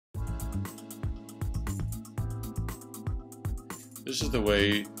This is the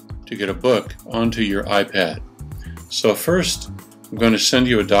way to get a book onto your iPad. So first, I'm going to send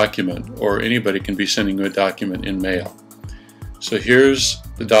you a document, or anybody can be sending you a document in mail. So here's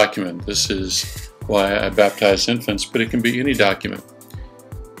the document. This is why I baptize infants, but it can be any document.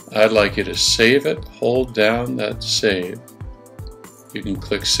 I'd like you to save it. Hold down that save. You can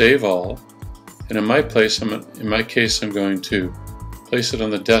click Save All, and in my case, I'm going to place it on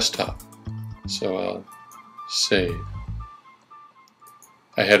the desktop. So I'll save.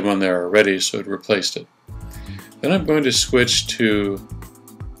 I had one there already, so it replaced it. Then I'm going to switch to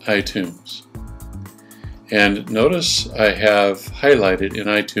iTunes. And notice I have highlighted in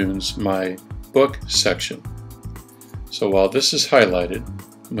iTunes my book section. So while this is highlighted,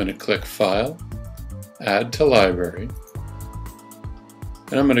 I'm going to click File, Add to Library,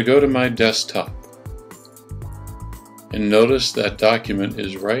 and I'm going to go to my desktop. And notice that document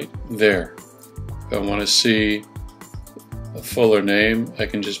is right there. If I want to see a fuller name, I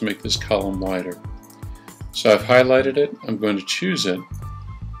can just make this column wider. So I've highlighted it, I'm going to choose it,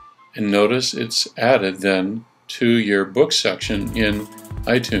 and notice it's added then to your book section in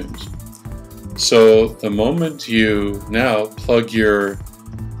iTunes. So the moment you now plug your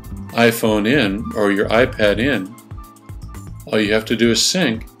iPhone in or your iPad in, all you have to do is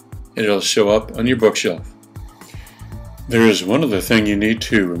sync and it'll show up on your bookshelf. There is one other thing you need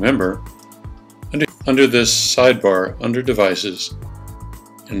to remember. Under this sidebar, under Devices,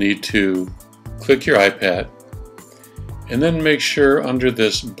 you need to click your iPad and then make sure under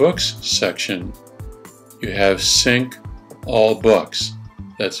this Books section you have Sync All Books.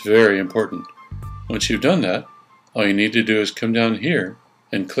 That's very important. Once you've done that, all you need to do is come down here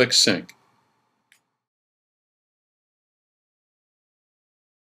and click Sync.